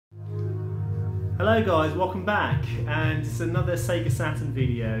Hello guys, welcome back, and it's another Sega Saturn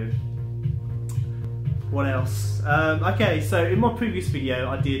video. What else? Okay, so in my previous video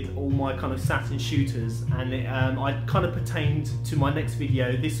I did all my kind of Saturn shooters, and I kind of pertained to my next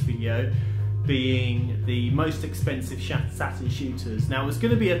video, this video, being the most expensive Saturn shooters. Now it was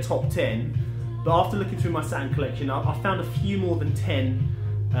going to be a top 10, but after looking through my Saturn collection I found a few more than 10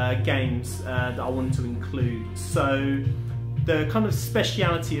 games that I wanted to include. So the kind of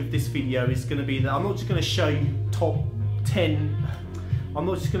speciality of this video is going to be that I'm not just going to show you top 10, I'm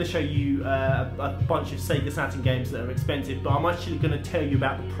not just going to show you a bunch of Sega Saturn games that are expensive, but I'm actually going to tell you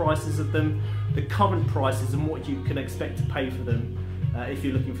about the prices of them, the current prices, and what you can expect to pay for them if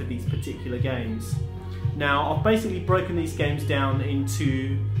you're looking for these particular games. Now I've basically broken these games down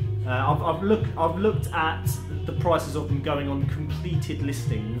into, I've looked at the prices of them going on completed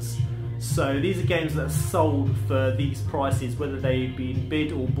listings. So these are games that are sold for these prices, whether they've been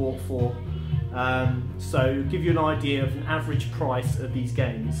bid or bought for. So give you an idea of an average price of these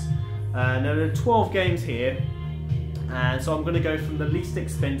games. Now there are 12 games here, and so I'm going to go from the least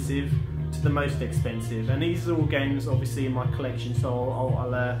expensive to the most expensive. And these are all games obviously in my collection, so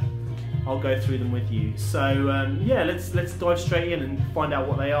I'll go through them with you. So yeah, let's dive straight in and find out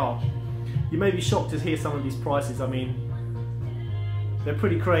what they are. You may be shocked to hear some of these prices. I mean, they're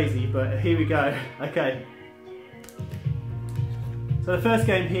pretty crazy, but here we go. Okay. So the first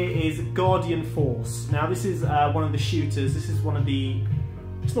game here is Guardian Force. Now this is one of the shooters. This is one of the,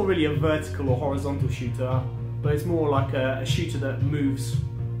 it's not really a vertical or horizontal shooter, but it's more like a shooter that moves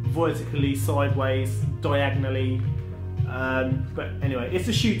vertically, sideways, diagonally. But anyway, it's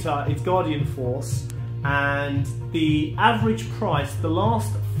a shooter, it's Guardian Force, and the average price, the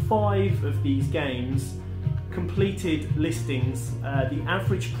last 5 of these games, completed listings, the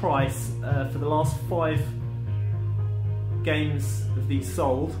average price for the last 5 games of these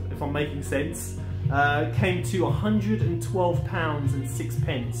sold, if I'm making sense, came to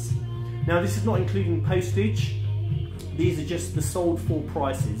 £112.06. Now this is not including postage, these are just the sold for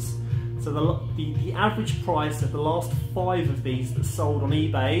prices. So the average price of the last 5 of these that sold on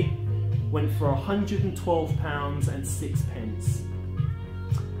eBay went for £112.06.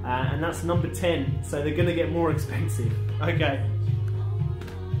 And that's number 10, so they're going to get more expensive. Okay.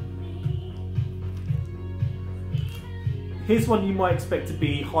 Here's one you might expect to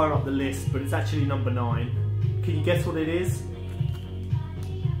be higher up the list, but it's actually number 9. Can you guess what it is?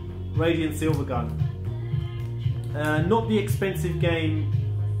 Radiant Silvergun. Not the expensive game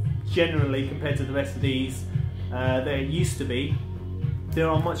generally compared to the rest of these that it used to be. There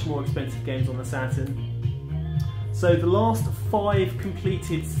are much more expensive games on the Saturn. So the last 5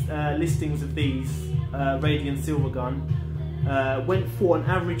 completed listings of these Radiant Silvergun went for an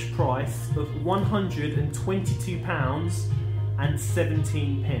average price of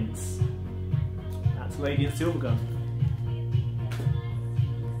 £122.17. That's Radiant Silvergun.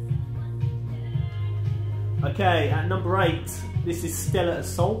 Okay, at number 8, this is Stellar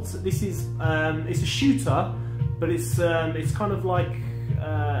Assault. This is it's a shooter, but it's kind of like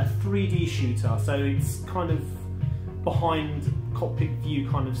a 3D shooter. So it's kind of behind cockpit view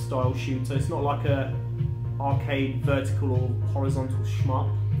kind of style shooter. It's not like a arcade vertical or horizontal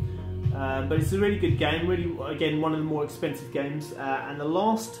shmup, but it's a really good game. Really, again, one of the more expensive games. And the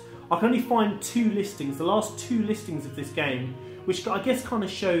last, I can only find 2 listings. The last 2 listings of this game, which I guess kind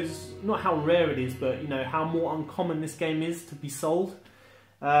of shows not how rare it is, but you know how more uncommon this game is to be sold.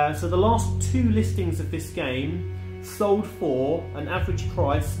 So the last 2 listings of this game sold for an average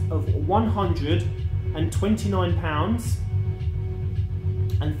price of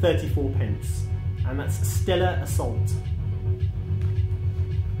 £129.34, and that's Stellar Assault.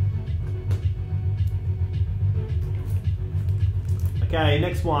 Okay,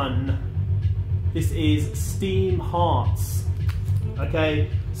 next one. This is Steam Hearts. Okay,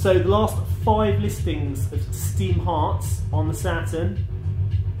 so the last 5 listings of Steam Hearts on the Saturn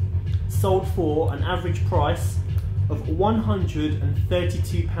sold for an average price of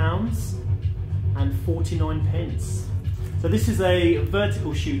 £132.49. So this is a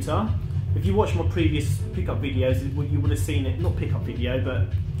vertical shooter. If you watch my previous pickup videos, you would have seen it, not pickup video,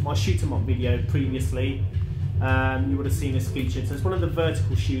 but my shoot 'em up video previously, you would have seen this featured. So it's one of the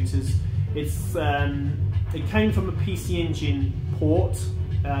vertical shooters. It's it came from a PC Engine port.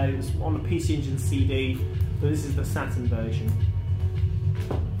 It was on a PC Engine CD, but this is the Saturn version.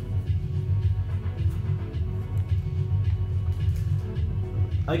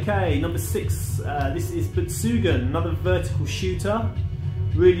 Okay, number 6, this is Butsugan, another vertical shooter.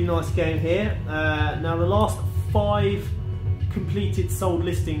 Really nice game here. Now the last 5 completed sold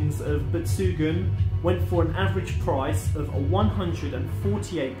listings of Butsugan went for an average price of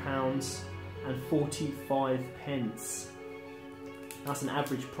 £148 and 45 pence. That's an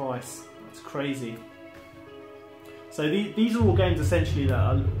average price. That's crazy. So these are all games essentially that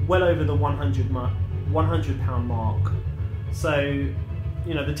are well over the £100 mark. So,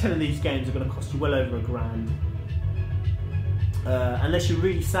 you know, the 10 of these games are going to cost you well over £1,000. Unless you're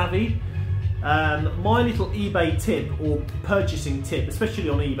really savvy. My little eBay tip, or purchasing tip, especially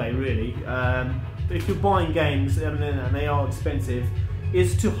on eBay really, if you're buying games and they are expensive,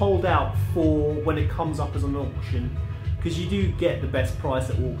 is to hold out for when it comes up as an auction, because you do get the best price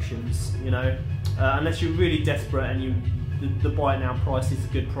at auctions, you know, unless you're really desperate and the buy it now price is a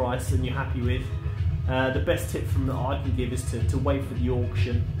good price and you're happy with. The best tip from that I can give is to wait for the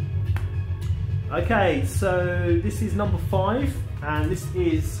auction. Okay, so this is number 5, and this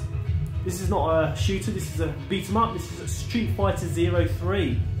is not a shooter, this is a beat 'em up. This is a Street Fighter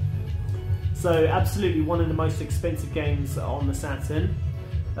 03. So absolutely one of the most expensive games on the Saturn.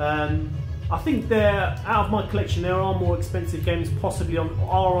 I think out of my collection there are more expensive games possibly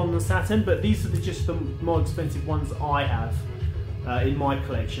on the Saturn, but these are just the more expensive ones I have in my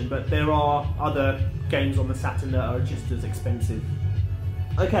collection. But there are other games on the Saturn that are just as expensive.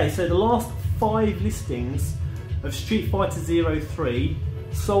 Okay, so the last 5 listings of Street Fighter 03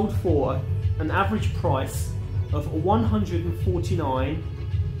 sold for an average price of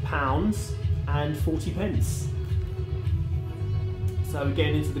 £149.40. So we're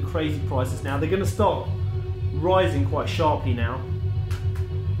getting into the crazy prices now. They're going to start rising quite sharply now.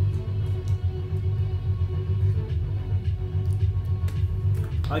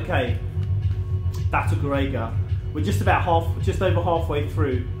 Okay, Battle Gregor. We're just over halfway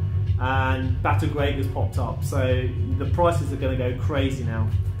through, and Battle Gregor's popped up. So the prices are going to go crazy now.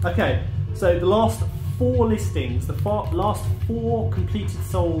 Okay, so the last 4 listings, last 4 completed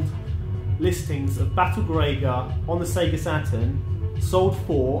sold listings of Battle Gregor on the Sega Saturn sold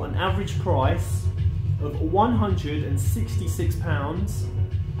for an average price of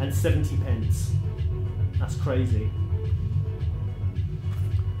 £166.70. That's crazy.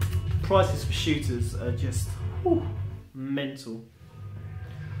 Prices for shooters are just mental.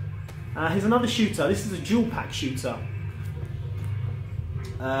 Here's another shooter. This is a dual pack shooter.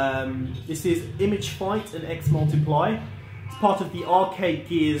 This is Image Fight and X Multiply. It's part of the Arcade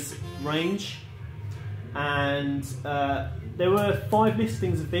Gears range, and there were 5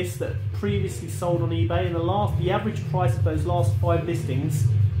 listings of this that previously sold on eBay, and the average price of those last 5 listings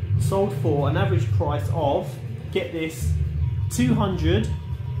sold for an average price of, get this,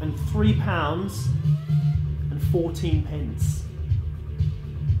 £203.14.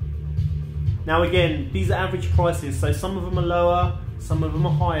 Now again, these are average prices, so some of them are lower, some of them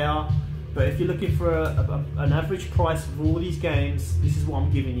are higher, but if you're looking for an average price for all these games, this is what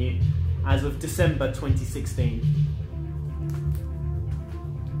I'm giving you as of December 2016.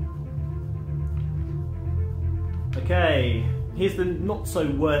 Okay, here's the not so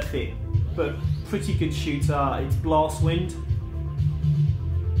worth it, but pretty good shooter. It's Blastwind.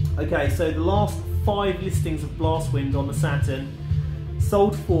 Okay, so the last 5 listings of Blastwind on the Saturn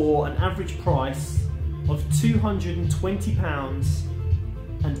sold for an average price of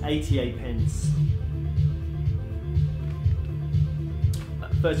 £220.88.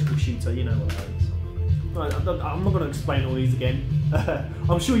 Vertical shooter, you know what that is. I'm not going to explain all these again.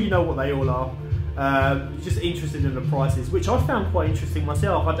 I'm sure you know what they all are. Just interested in the prices, which I found quite interesting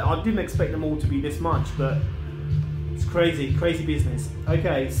myself. I didn't expect them all to be this much, but it's crazy business.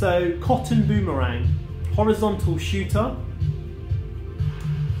 Okay, so Cotton Boomerang, horizontal shooter.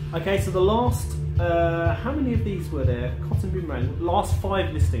 Okay, so the last, how many of these were there? Cotton Boomerang, last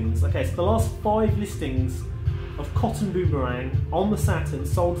 5 listings. Okay, so the last 5 listings of Cotton Boomerang on the Saturn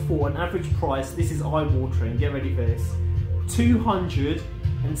sold for an average price, this is eye-watering, get ready for this,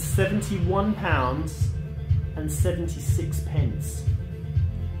 £271.76.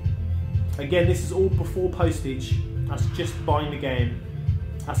 Again, this is all before postage. That's just buying the game.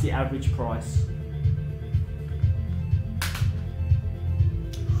 That's the average price.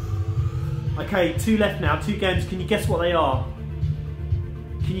 Okay, 2 left now, 2 games. Can you guess what they are?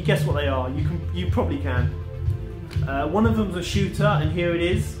 Can you guess what they are? You probably can. One of them's a shooter, and here it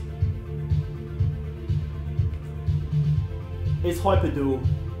is. It's Hyperduel.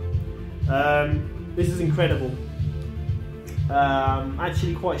 This is incredible.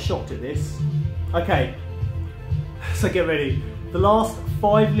 Actually quite shocked at this. Okay, so get ready. The last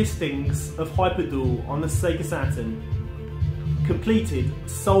 5 listings of Hyperduel on the Sega Saturn completed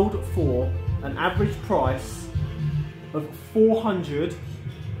sold for an average price of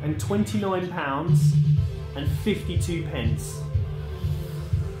 £429.52.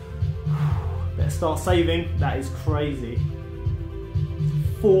 Better start saving, that is crazy.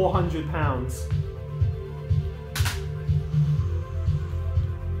 £400.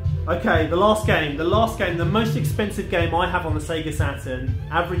 Okay, the last game, the most expensive game I have on the Sega Saturn,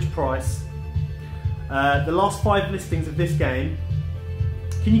 average price. The last 5 listings of this game.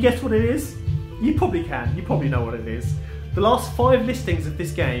 Can you guess what it is? You probably can, you probably know what it is. The last 5 listings of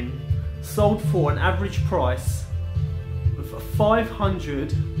this game sold for an average price of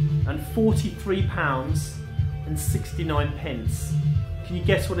 £543.69. Can you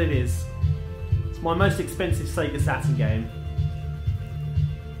guess what it is? It's my most expensive Sega Saturn game.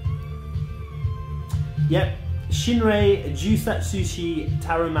 Yep, Shinrei Jusatsushi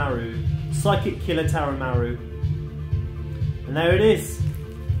Tarumaru, Psychic Killer Tarumaru. And there it is.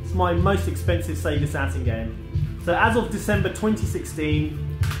 It's my most expensive Sega Saturn game. So as of December 2016,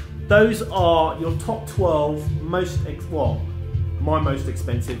 those are your top 12 my most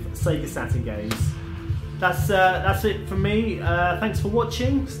expensive Sega Saturn games. That's it from me. Thanks for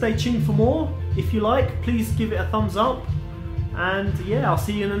watching. Stay tuned for more. If you like, please give it a thumbs up. And yeah, I'll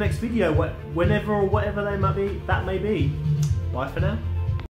see you in the next video, whenever or whatever that may be. Bye for now.